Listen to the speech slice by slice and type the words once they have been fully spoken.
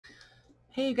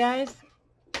Hey you guys,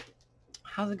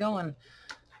 how's it going?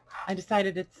 I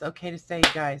decided it's okay to say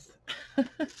you guys.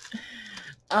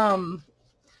 um,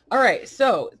 all right,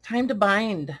 so time to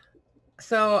bind.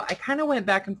 So I kind of went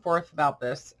back and forth about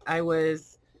this. I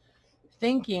was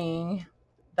thinking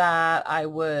that I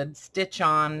would stitch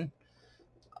on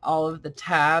all of the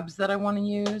tabs that I want to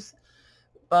use,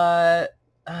 but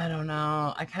I don't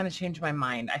know. I kind of changed my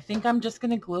mind. I think I'm just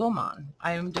going to glue them on.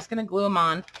 I'm just going to glue them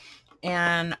on,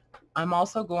 and I'm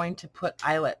also going to put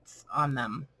eyelets on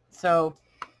them. So,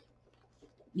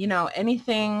 you know,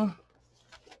 anything,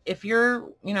 if you're,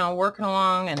 you know, working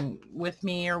along and with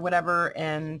me or whatever,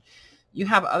 and you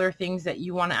have other things that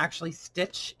you want to actually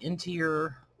stitch into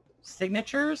your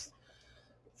signatures,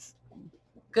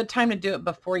 good time to do it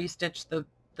before you stitch the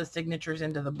signatures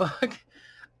into the book.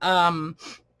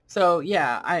 So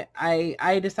yeah,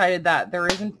 I decided that there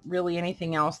isn't really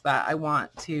anything else that I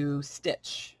want to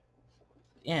stitch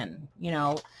in, you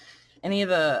know, any of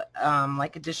the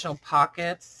like additional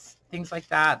pockets, things like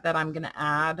that I'm going to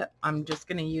add. I'm just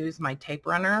going to use my tape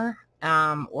runner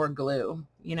or glue.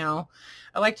 You know,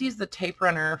 I like to use the tape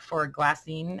runner for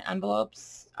glassine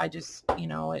envelopes. I just, you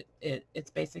know,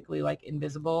 it's basically like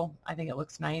invisible. I think it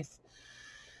looks nice.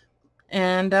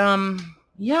 And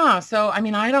yeah, so I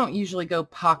mean, I don't usually go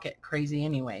pocket crazy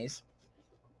anyways,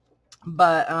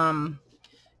 but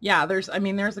yeah, there's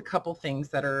a couple things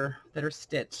that are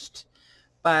stitched,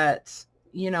 but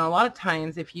you know, a lot of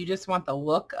times if you just want the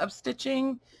look of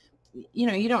stitching, you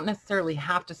know, you don't necessarily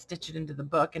have to stitch it into the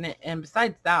book. And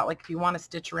besides that, like if you want to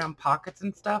stitch around pockets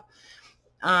and stuff,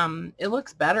 it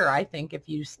looks better, I think, if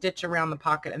you stitch around the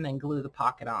pocket and then glue the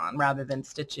pocket on rather than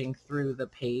stitching through the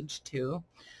page too.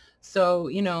 So,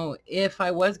 you know, if I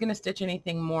was going to stitch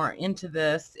anything more into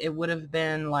this, it would have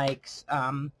been like,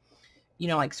 you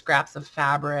know, like scraps of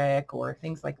fabric or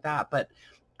things like that. But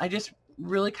I just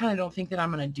really kind of don't think that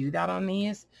I'm going to do that on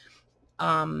these.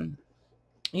 You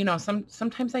know,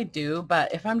 sometimes I do,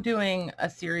 but if I'm doing a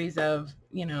series of,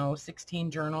 you know,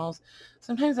 16 journals,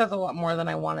 sometimes that's a lot more than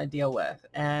I want to deal with.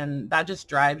 And that just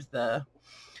drives the,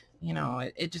 you know,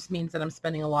 it just means that I'm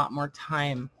spending a lot more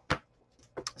time.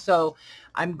 So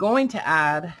I'm going to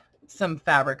add some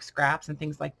fabric scraps and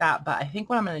things like that. But I think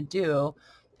what I'm going to do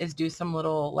is do some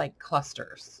little like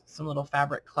clusters, some little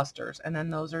fabric clusters. And then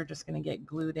those are just going to get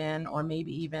glued in, or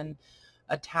maybe even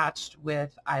attached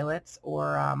with eyelets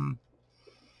or,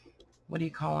 what do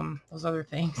you call them? Those other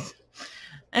things.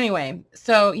 Anyway,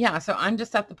 so yeah, so I'm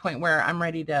just at the point where I'm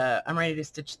ready to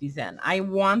stitch these in. I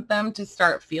want them to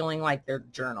start feeling like they're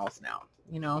journals now,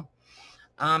 you know.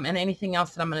 And anything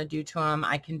else that I'm going to do to them,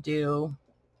 I can do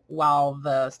while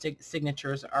the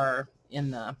signatures are in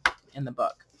the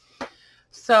book.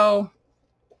 So,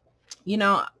 you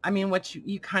know, I mean, what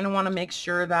you kind of want to make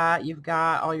sure that you've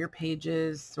got all your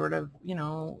pages sort of, you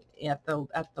know, at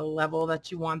the level that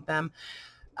you want them.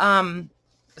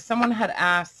 Someone had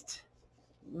asked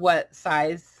what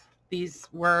size these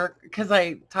were, because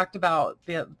I talked about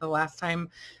the last time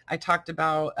I talked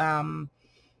about,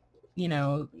 you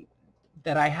know,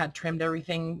 that I had trimmed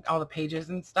everything, all the pages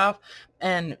and stuff.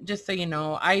 And just so you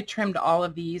know, I trimmed all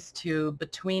of these to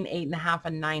between 8.5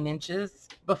 and 9 inches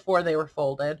before they were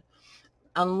folded,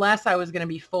 unless I was going to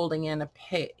be folding in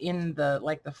in the,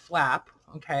 like the flap,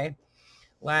 okay,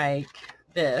 like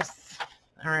this.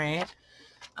 All right.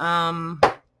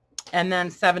 And then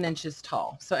 7 inches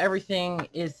tall. So everything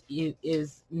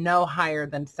is no higher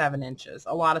than 7 inches.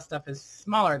 A lot of stuff is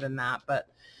smaller than that, but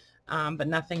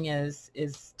nothing is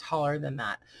taller than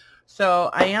that. So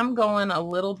I am going a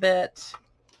little bit.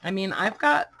 I mean, I've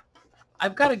got a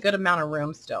good amount of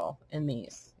room still in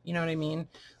these. You know what I mean?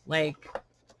 Like,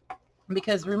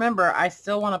 because remember, I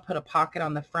still want to put a pocket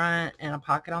on the front and a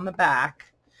pocket on the back.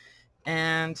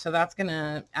 And so that's going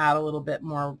to add a little bit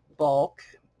more bulk.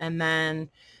 And then,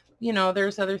 you know,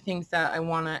 there's other things that I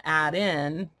want to add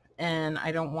in, and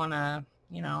I don't want to,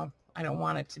 you know, I don't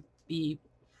want it to be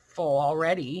full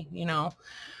already, you know.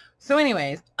 So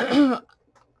anyways, I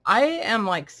am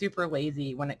like super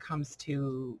lazy when it comes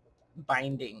to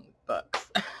binding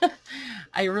books.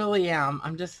 I really am. I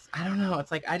don't know.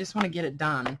 It's like, I just want to get it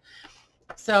done.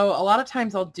 So a lot of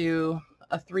times I'll do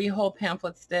a 3-hole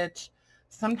pamphlet stitch.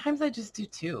 Sometimes I just do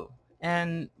 2.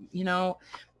 And, you know,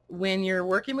 when you're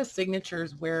working with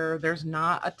signatures where there's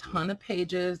not a ton of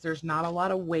pages, there's not a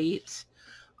lot of weight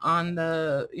on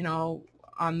the, you know,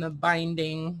 on the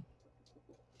binding,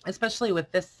 especially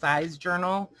with this size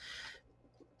journal,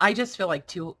 I just feel like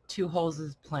two holes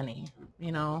is plenty,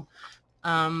 you know.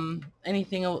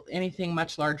 Anything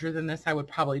much larger than this, I would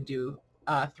probably do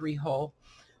 3-hole.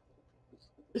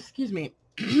 Excuse me.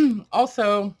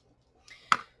 Also,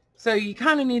 So you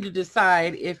kind of need to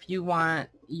decide if you want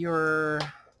your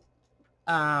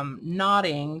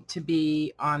knotting to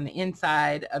be on the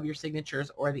inside of your signatures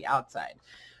or the outside.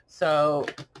 So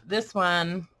this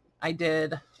one I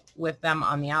did with them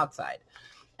on the outside.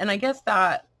 And I guess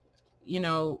that, you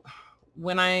know,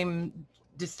 when I'm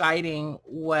deciding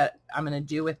what I'm going to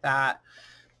do with that,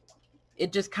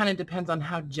 it just kind of depends on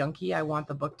how junky I want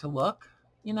the book to look.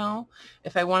 You know,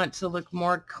 if I want it to look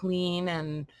more clean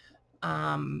and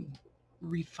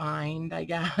refined, I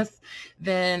guess,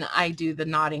 then I do the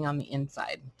knotting on the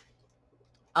inside.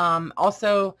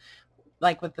 Also,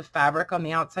 like with the fabric on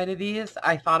the outside of these,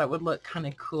 I thought it would look kind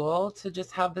of cool to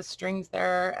just have the strings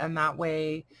there, and that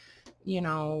way, you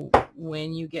know,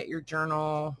 when you get your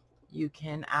journal, you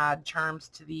can add charms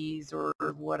to these or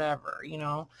whatever, you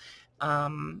know.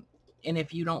 And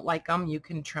if you don't like them, you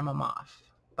can trim them off.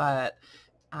 But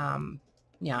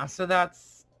yeah, so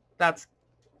that's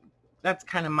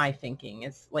kind of my thinking.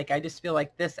 It's like, I just feel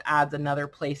like this adds another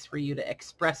place for you to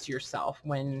express yourself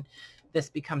when this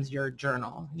becomes your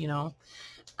journal, you know.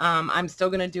 I'm still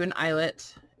going to do an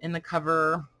eyelet in the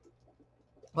cover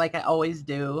like I always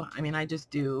do. I mean, I just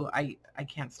do. I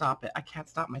can't stop it. I can't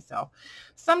stop myself.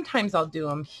 Sometimes I'll do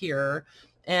them here,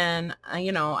 and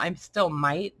you know, I still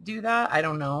might do that. I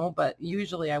don't know, but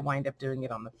usually I wind up doing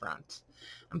it on the front.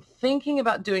 I'm thinking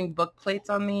about doing book plates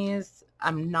on these.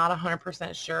 I'm not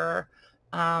 100% sure.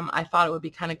 I thought it would be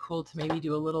kind of cool to maybe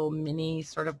do a little mini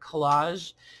sort of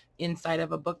collage inside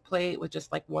of a book plate with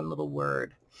just like one little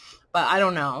word. But I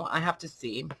don't know. I have to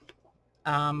see.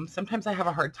 Sometimes I have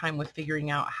a hard time with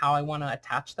figuring out how I want to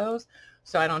attach those,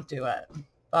 so I don't do it.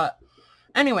 But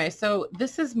anyway, so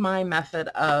this is my method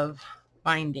of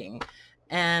binding,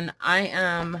 and I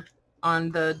am on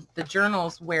the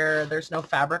journals where there's no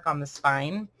fabric on the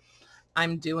spine.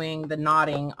 I'm doing the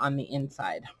knotting on the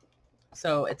inside.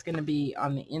 So it's going to be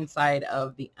on the inside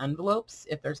of the envelopes.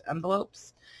 If there's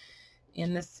envelopes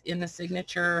in the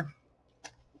signature,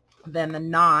 then the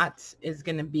knot is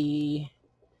going to be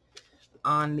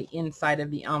on the inside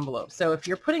of the envelope. So if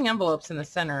you're putting envelopes in the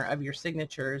center of your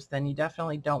signatures, then you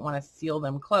definitely don't want to seal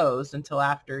them closed until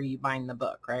after you bind the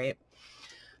book, right?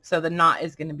 So the knot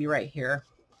is going to be right here.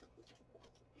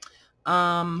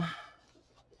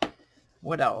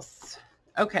 What else?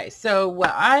 Okay, so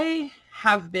what I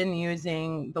have been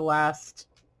using the last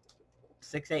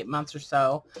 6-8 months or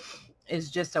so is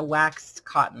just a waxed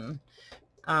cotton.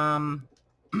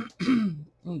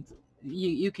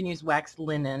 You can use waxed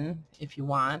linen if you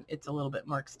want. It's a little bit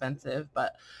more expensive,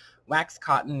 but waxed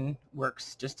cotton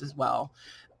works just as well.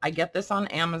 I get this on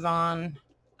Amazon.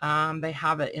 They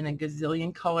have it in a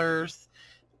gazillion colors.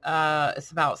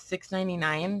 It's about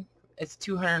 $6.99. It's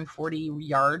 240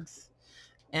 yards.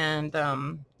 And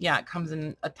yeah, it comes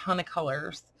in a ton of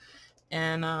colors.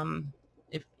 And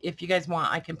if you guys want,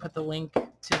 I can put the link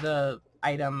to the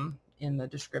item in the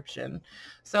description.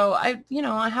 So I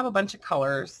have a bunch of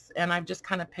colors, and I've just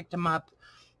kind of picked them up,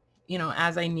 you know,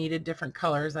 as I needed different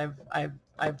colors.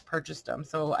 I've purchased them.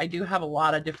 So I do have a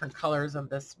lot of different colors of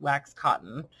this wax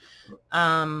cotton.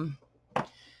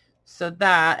 So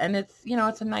that, and it's, you know,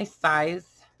 it's a nice size,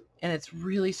 and it's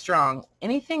really strong.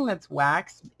 Anything that's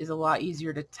wax is a lot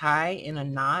easier to tie in a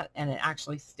knot, and it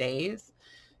actually stays.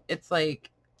 It's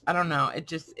like, I don't know,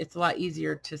 it's a lot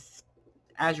easier to,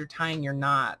 as you're tying your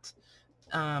knot,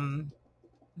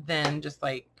 than just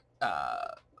like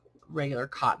regular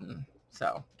cotton.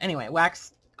 So anyway,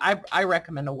 wax, I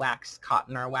recommend a waxed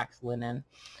cotton or a waxed linen.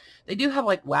 They do have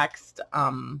like waxed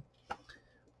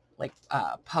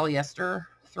polyester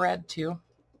thread too.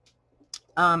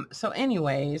 So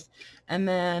anyways, and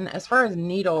then as far as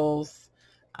needles,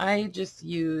 I just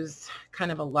use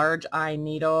kind of a large eye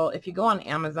needle. If you go on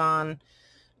Amazon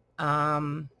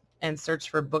and search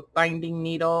for bookbinding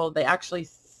needle, they actually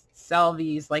sell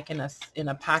these like in a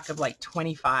pack of like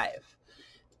 25,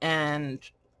 and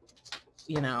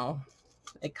you know,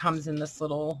 it comes in this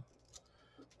little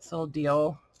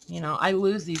deal. You know, I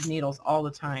lose these needles all the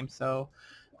time, so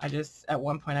I just, at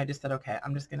one point I just said, okay,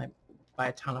 I'm just gonna buy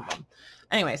a ton of them.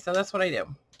 Anyway, so that's what I do.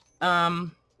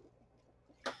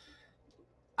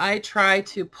 I try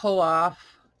to pull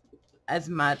off as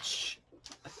much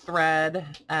thread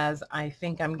as I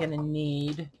think I'm gonna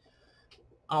need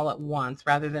all at once,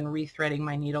 rather than rethreading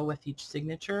my needle with each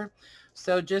signature.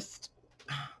 So just,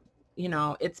 you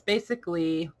know, it's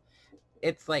basically,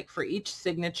 it's like for each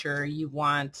signature you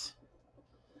want,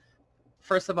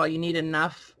 first of all, you need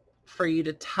enough for you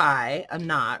to tie a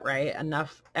knot, right?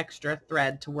 Enough extra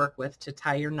thread to work with to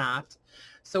tie your knot.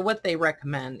 So what they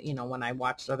recommend, you know, when I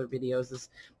watched other videos, is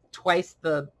twice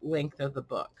the length of the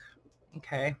book.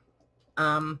 Okay.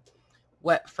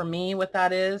 what for me, what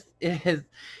that is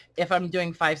if I'm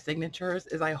doing 5 signatures,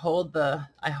 is I hold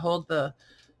the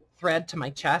thread to my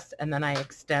chest and then I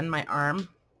extend my arm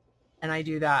and I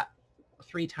do that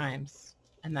 3 times,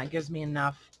 and that gives me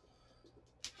enough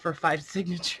for 5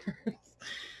 signatures.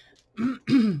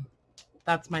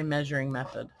 That's my measuring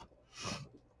method.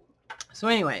 So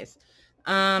anyways,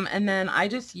 and then I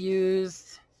just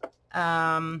use,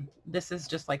 this is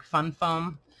just like fun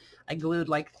foam. I glued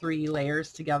like 3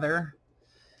 layers together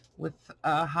with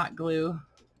hot glue,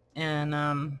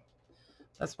 and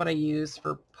that's what I use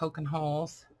for poking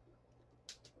holes.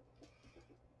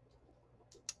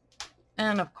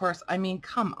 And of course, I mean,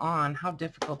 come on, how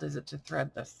difficult is it to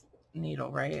thread this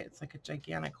needle, right? It's like a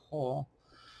gigantic hole.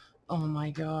 Oh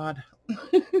my God.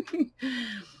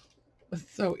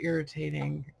 It's so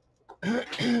irritating.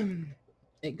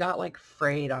 It got like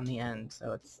frayed on the end,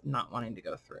 so it's not wanting to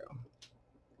go through.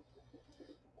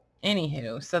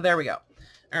 Anywho, so there we go.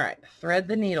 All right, thread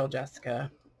the needle, Jessica.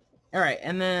 All right,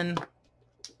 and then,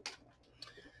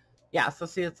 yeah, so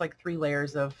see, it's like 3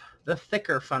 layers of the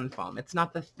thicker fun foam. It's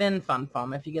not the thin fun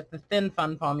foam. If you get the thin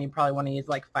fun foam, you probably want to use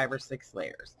like 5 or 6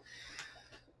 layers.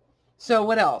 So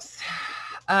what else?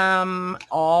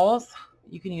 Awls.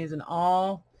 You can use an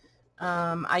awl.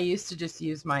 I used to just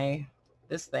use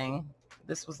this thing.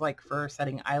 This was like for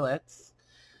setting eyelets.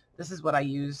 This is what I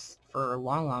used for a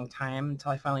long, long time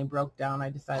until I finally broke down. I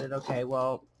decided, okay,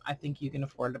 well, I think you can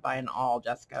afford to buy an awl,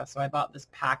 Jessica. So I bought this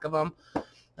pack of them.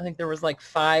 I think there was like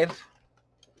 5.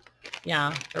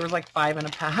 Yeah, there was like 5 in a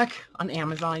pack on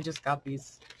Amazon. I just got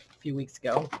these a few weeks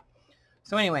ago.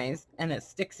 So anyways, and it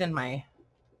sticks in my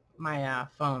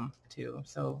foam too,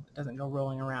 so it doesn't go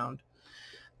rolling around.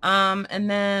 And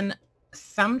then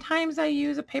sometimes I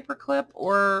use a paper clip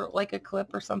or like a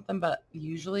clip or something, but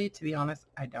usually, to be honest,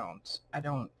 I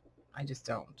just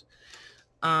don't.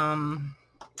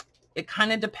 It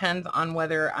kind of depends on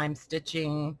whether I'm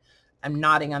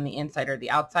knotting on the inside or the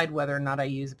outside, whether or not I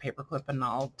use a paper clip, and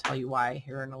I'll tell you why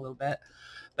here in a little bit.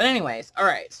 But anyways, all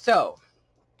right, so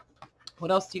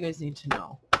what else do you guys need to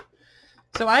know?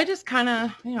 So I just kind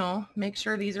of, you know, make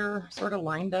sure these are sort of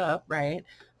lined up, right?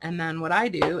 And then what I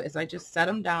do is I just set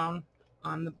them down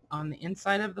on the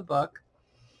inside of the book,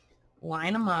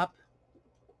 line them up,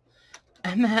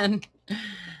 and then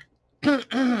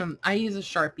I use a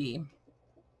Sharpie,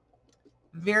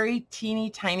 very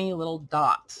teeny tiny little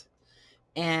dot,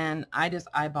 and I just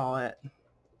eyeball it.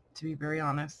 To be very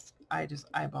honest, I just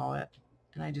eyeball it,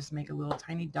 and I just make a little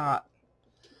tiny dot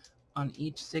on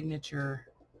each signature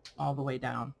all the way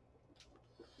down.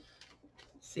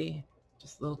 See,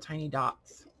 just little tiny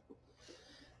dots.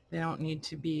 They don't need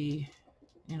to be,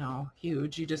 you know,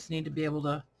 huge. You just need to be able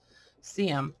to see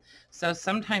them. So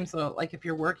sometimes, though, like if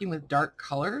you're working with dark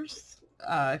colors,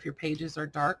 if your pages are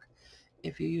dark,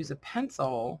 if you use a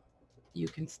pencil, you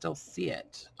can still see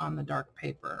it on the dark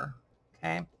paper,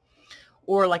 okay?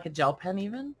 Or like a gel pen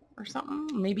even, or something,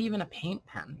 maybe even a paint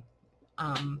pen.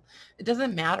 It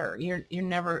doesn't matter.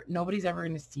 Nobody's ever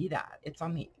going to see that. It's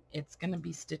going to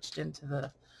be stitched into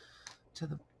the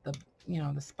you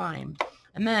know, the spine.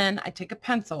 And then I take a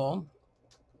pencil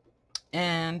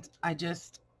and I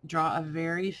just draw a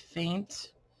very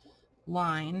faint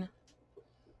line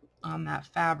on that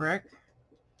fabric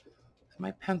with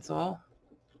my pencil.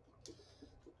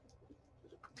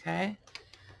 Okay.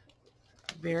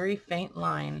 Very faint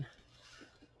line.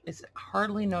 It's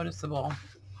hardly noticeable.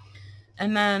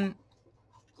 And then,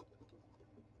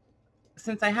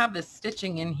 since I have this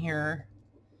stitching in here,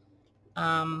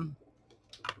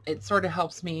 it sort of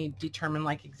helps me determine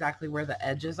like exactly where the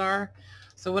edges are.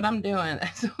 So what I'm doing,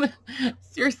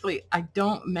 seriously, I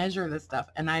don't measure this stuff,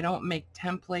 and I don't make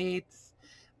templates.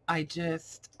 I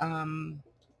just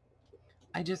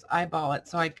eyeball it.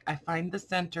 So I find the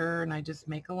center, and I just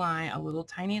make a line, a little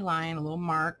tiny line, a little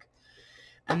mark,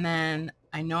 and then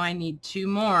I know I need 2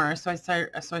 more, so I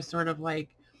sort of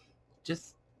like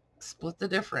just split the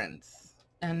difference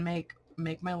and make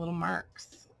my little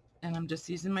marks. And I'm just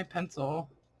using my pencil,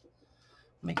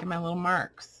 making my little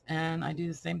marks, and I do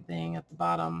the same thing at the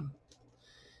bottom.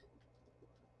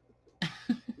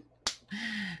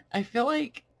 I feel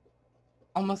like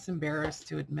almost embarrassed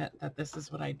to admit that this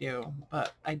is what I do,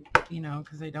 but you know,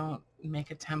 because I don't make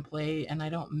a template and I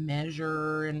don't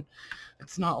measure, and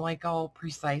it's not like all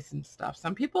precise and stuff.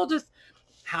 Some people just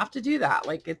have to do that.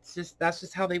 Like, that's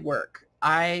just how they work.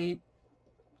 I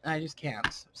just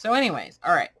can't. So anyways,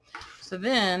 all right. So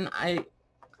then I've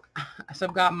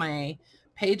got my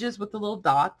pages with the little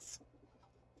dots.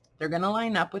 They're going to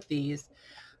line up with these.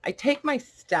 I take my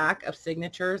stack of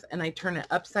signatures and I turn it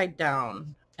upside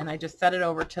down, and I just set it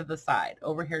over to the side,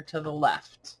 over here to the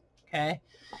left. Okay.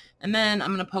 And then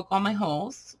I'm going to poke all my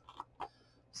holes.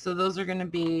 So those are going to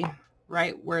be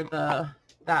right where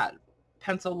that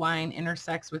pencil line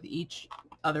intersects with each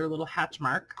other little hatch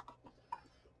mark.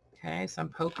 Okay, so I'm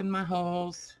poking my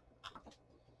holes.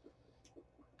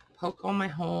 Poke all my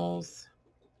holes.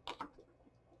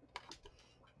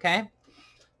 Okay.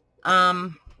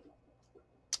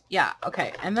 Yeah,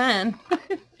 okay. And then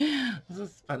this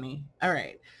is funny. All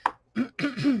right.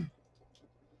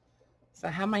 So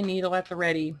I have my needle at the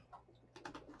ready.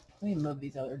 Let me move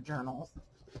these other journals.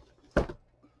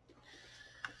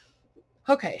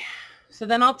 Okay, so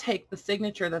then I'll take the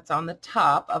signature that's on the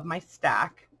top of my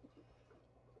stack,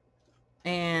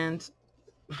 and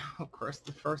of course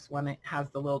the first one, it has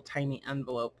the little tiny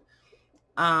envelope.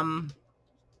 I'm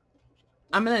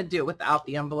going to do it without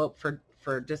the envelope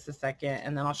for just a second,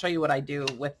 and then I'll show you what I do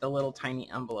with the little tiny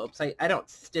envelopes. I don't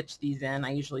stitch these in. I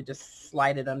usually just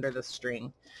slide it under the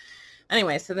string.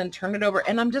 Anyway, so then turn it over,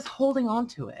 and I'm just holding on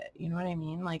to it. You know what I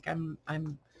mean? Like I'm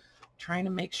trying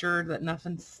to make sure that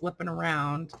nothing's slipping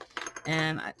around,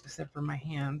 and except for my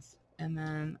hands. And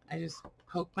then I just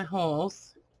poke my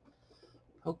holes,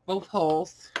 poke both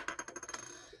holes.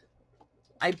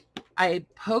 I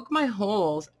poke my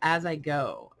holes as I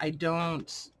go. I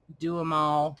don't do them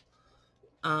all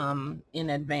in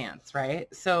advance, right?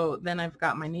 So then I've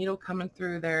got my needle coming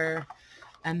through there,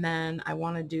 and then I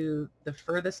want to do the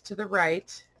furthest to the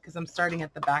right because I'm starting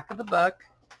at the back of the book,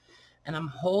 and I'm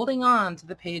holding on to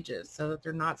the pages so that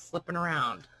they're not slipping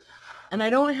around. And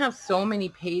I don't have so many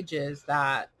pages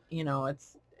that, you know,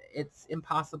 it's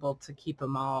impossible to keep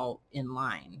them all in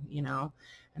line, you know.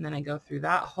 And then I go through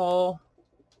that hole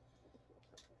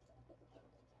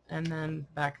and then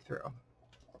back through.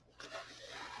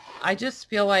 I just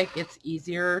feel like it's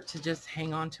easier to just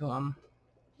hang on to them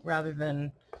rather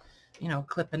than, you know,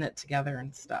 clipping it together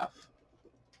and stuff.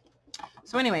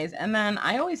 So anyways, and then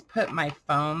I always put my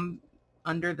foam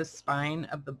under the spine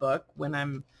of the book when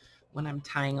I'm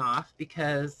tying off,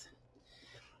 because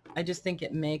I just think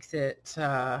it makes it,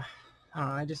 I don't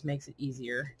know, it just makes it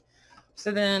easier.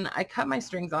 So then I cut my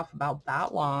strings off about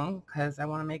that long because I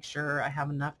want to make sure I have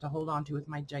enough to hold on to with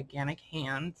my gigantic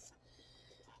hands,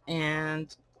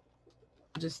 and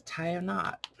just tie a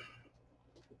knot.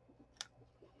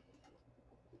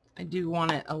 I do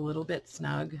want it a little bit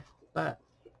snug, but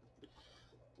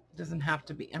it doesn't have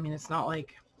to be. I mean, it's not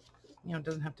like, you know, it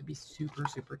doesn't have to be super,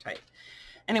 super tight.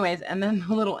 Anyways, and then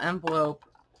the little envelope,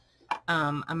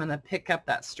 I'm going to pick up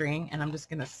that string and I'm just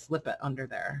going to slip it under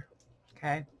there.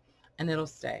 Okay. And it'll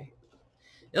stay.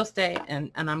 It'll stay,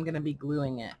 and I'm going to be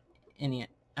gluing it in it.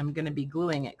 I'm going to be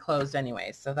gluing it closed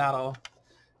anyway, so that'll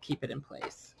keep it in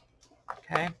place.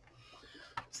 Okay.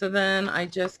 So then I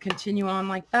just continue on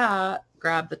like that,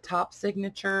 grab the top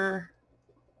signature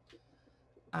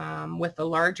with the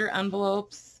larger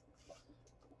envelopes.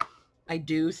 I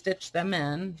do stitch them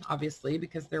in, obviously,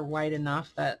 because they're wide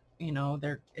enough that, you know,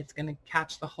 it's going to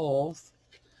catch the holes.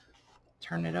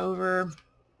 Turn it over.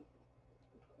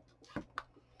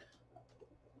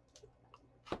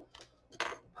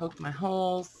 Poke my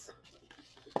holes.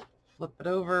 Flip it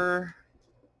over.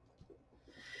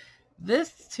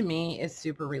 This to me is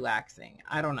super relaxing.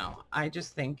 I don't know. I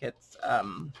just think it's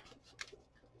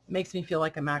makes me feel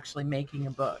like I'm actually making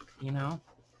a book, you know?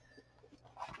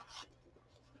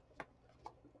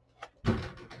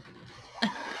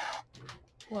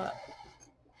 What?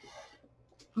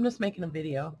 I'm just making a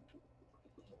video.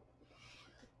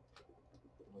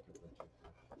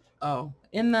 Oh,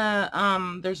 in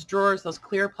the there's drawers, those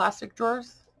clear plastic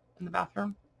drawers in the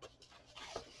bathroom.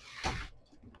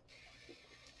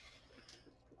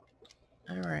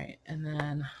 All right, and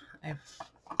then I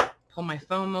pull my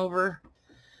foam over.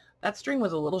 That string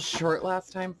was a little short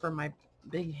last time for my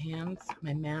big hands,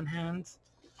 my man hands,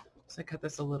 so I cut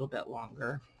this a little bit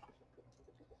longer.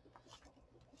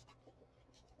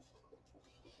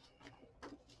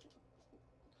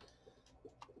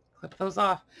 Clip those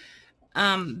off.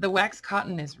 The wax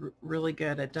cotton is really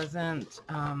good. It doesn't,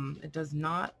 it does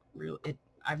not really,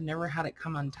 I've never had it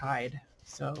come untied.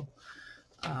 So,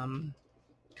 kind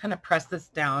of press this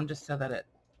down just so that it,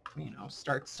 you know,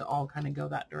 starts to all kind of go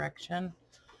that direction.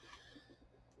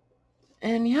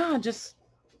 And yeah, just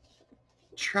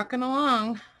trucking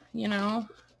along, you know.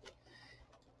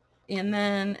 And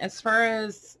then as far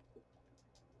as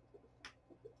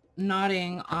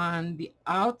knotting on the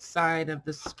outside of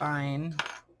the spine,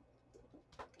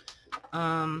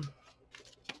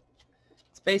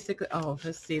 it's basically, oh,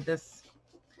 let's see this.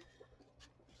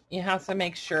 You have to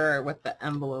make sure with the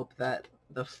envelope that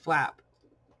the flap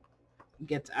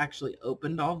gets actually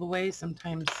opened all the way.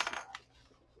 Sometimes,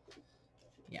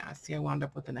 yeah, see, I wound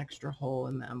up with an extra hole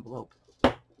in the envelope.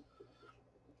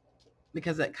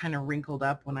 because it kind of wrinkled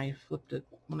up when I flipped it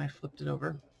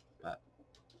over, but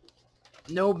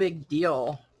no big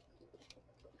deal.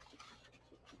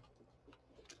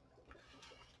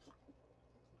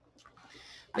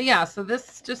 But yeah, so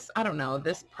this just, I don't know,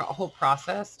 this whole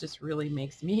process just really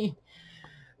makes me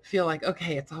feel like,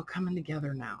 okay, it's all coming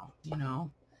together now, you know.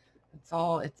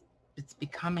 It's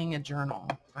becoming a journal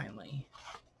finally.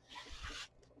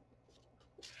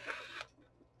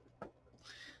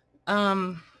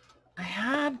 I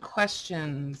had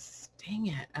questions, dang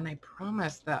it, and I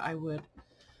promised that I would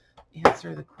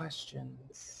answer the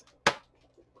questions.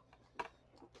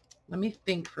 Let me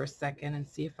think for a second and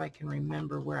see if I can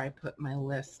remember where I put my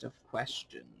list of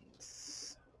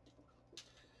questions.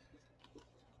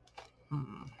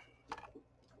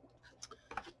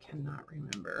 Cannot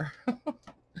remember.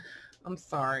 I'm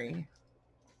sorry.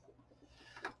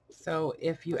 So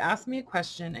if you ask me a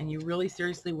question and you really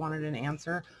seriously wanted an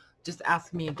answer, just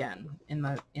ask me again in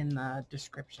the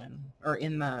description or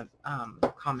in the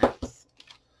comments.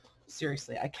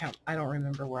 Seriously, I don't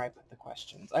remember where I put the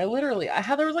questions. There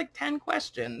was like 10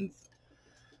 questions.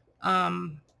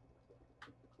 And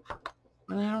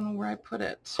I don't know where I put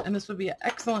it. And this would be an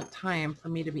excellent time for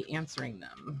me to be answering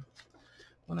them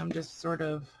when I'm just sort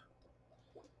of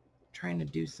trying to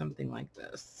do something like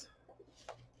this.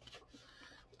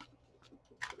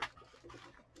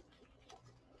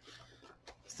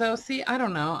 So see, I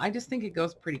don't know. I just think it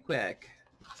goes pretty quick.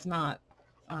 It's not,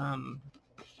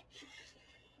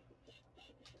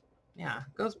 yeah,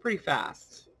 it goes pretty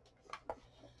fast.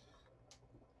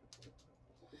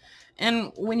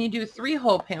 And when you do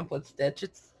 3-hole pamphlet stitch,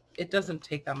 it doesn't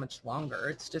take that much longer.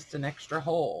 It's just an extra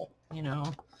hole, you know.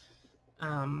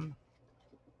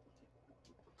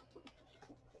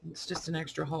 It's just an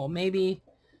extra hole. Maybe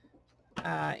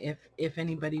if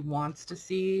anybody wants to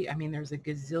see, I mean, there's a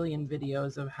gazillion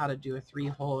videos of how to do a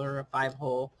 3-hole or a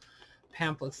 5-hole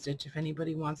pamphlet stitch. If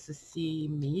anybody wants to see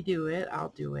me do it,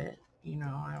 I'll do it. You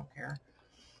know, I don't care.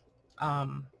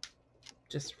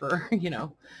 Just for, you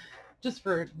know, just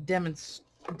for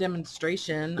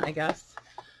demonstration, I guess.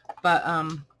 But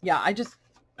yeah, I don't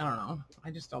know.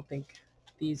 I just don't think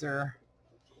these are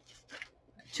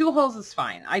 2 holes is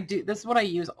fine. This is what I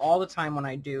use all the time when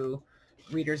I do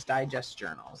Reader's Digest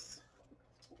journals.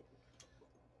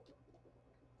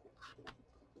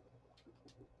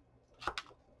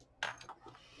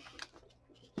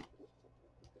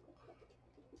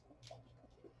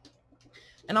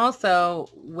 And also,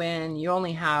 when you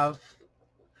only have,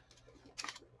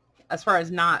 as far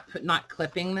as not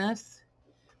clipping this,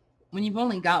 when you've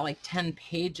only got like 10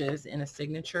 pages in a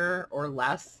signature or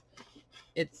less,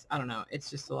 I don't know, it's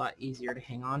just a lot easier to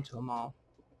hang on to them all.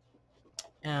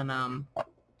 And I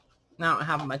don't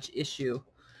have much issue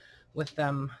with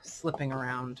them slipping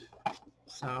around.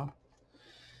 So,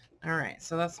 all right,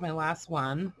 so that's my last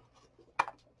one.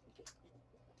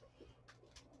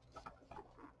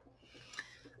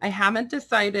 I haven't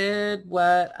decided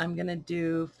what I'm going to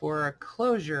do for a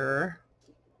closure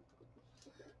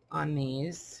on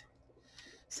these.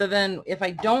 So then if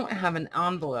I don't have an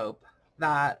envelope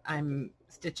that I'm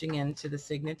stitching into the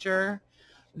signature,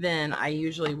 then I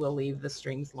usually will leave the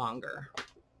strings longer.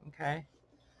 Okay.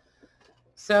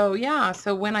 So yeah,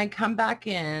 so when I come back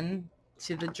in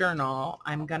to the journal,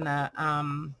 I'm gonna,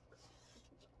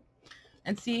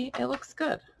 and see, it looks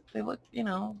good. They look, you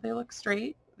know, they look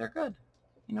straight. They're good.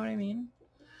 You know what I mean?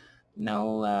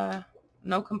 No,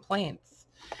 no complaints.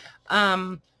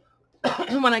 When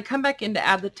I come back in to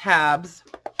add the tabs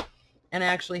and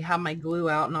actually have my glue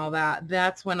out and all that,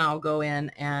 that's when I'll go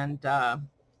in and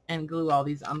glue all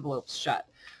these envelopes shut.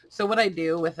 So what I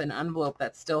do with an envelope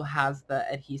that still has the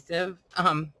adhesive,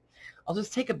 I'll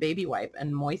just take a baby wipe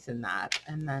and moisten that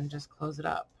and then just close it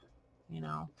up, you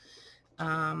know.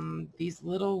 These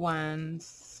little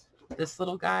ones, this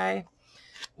little guy,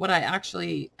 what I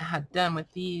actually had done with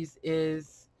these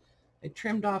is I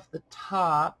trimmed off the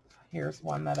top. Here's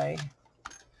one that I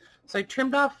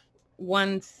trimmed off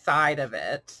one side of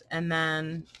it, and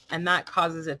that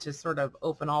causes it to sort of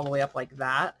open all the way up like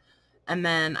that. And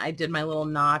then I did my little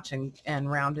notch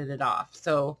and rounded it off.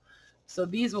 So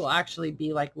these will actually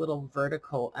be like little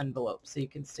vertical envelopes. So you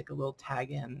can stick a little tag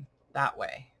in that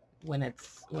way when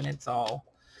it's all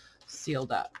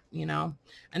sealed up, you know.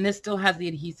 And this still has the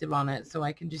adhesive on it, so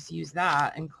I can just use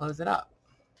that and close it up,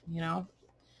 you know.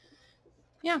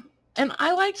 Yeah. And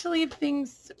I like to leave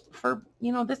things for,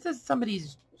 you know, this is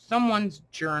someone's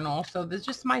journal, so this is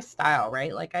just my style,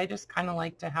 right? Like, I just kind of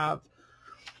like to have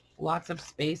lots of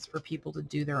space for people to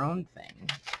do their own thing.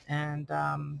 And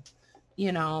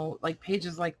you know, like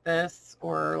pages like this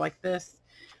or like this,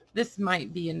 this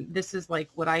might be, this is like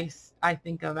what I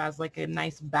think of as like a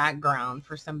nice background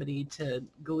for somebody to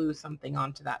glue something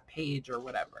onto that page or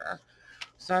whatever.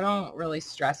 So I don't really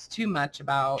stress too much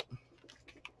about,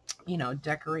 you know,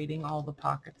 decorating all the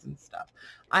pockets and stuff.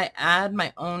 I add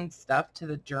my own stuff to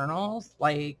the journals,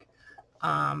 like,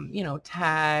 you know,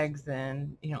 tags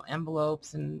and, you know,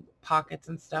 envelopes and pockets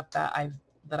and stuff that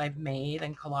I've made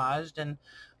and collaged. And,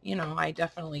 you know, I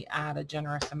definitely add a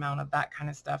generous amount of that kind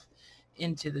of stuff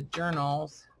into the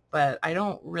journals, but I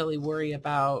don't really worry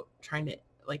about trying to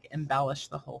like embellish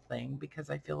the whole thing, because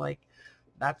I feel like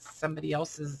that's somebody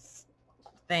else's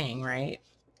thing, right?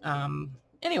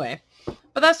 Anyway,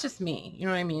 but that's just me, you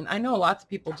know what I mean? I know lots of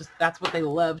people just, that's what they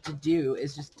love to do,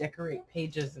 is just decorate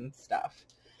pages and stuff.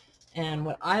 And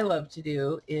what I love to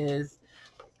do is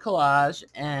collage,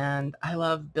 and I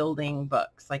love building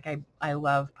books. Like I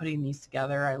love putting these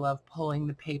together. I love pulling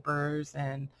the papers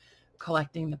and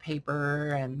collecting the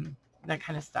paper and that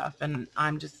kind of stuff. And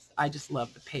I just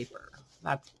love the paper.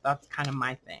 That's kind of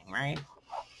my thing, right?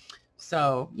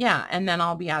 So yeah, and then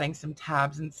I'll be adding some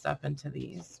tabs and stuff into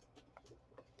these.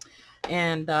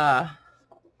 And yeah,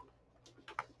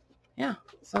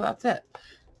 so that's it.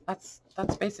 That's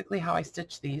basically how I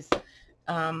stitch these.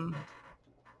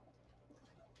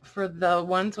 For the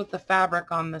ones with the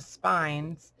fabric on the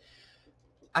spines,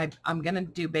 I'm going to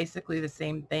do basically the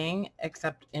same thing,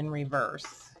 except in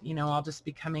reverse. You know, I'll just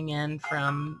be coming in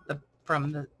from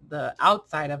the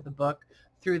outside of the book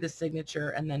through the signature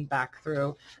and then back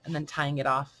through, and then tying it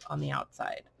off on the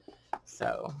outside.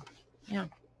 So, yeah.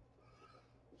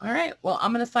 All right. Well,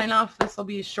 I'm going to sign off. This will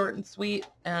be short and sweet.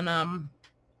 And,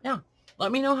 yeah,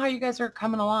 let me know how you guys are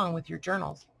coming along with your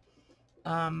journals.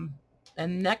 And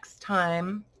next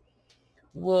time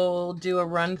we'll do a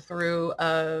run through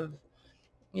of,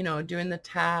 you know, doing the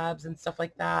tabs and stuff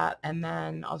like that. And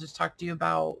then I'll just talk to you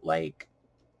about like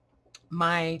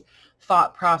my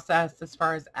thought process as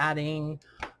far as adding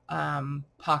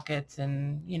pockets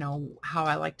and, you know, how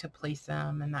I like to place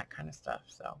them and that kind of stuff.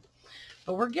 So,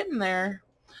 but we're getting there.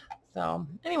 So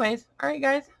anyways, all right,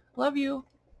 guys, love you.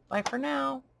 Bye for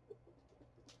now.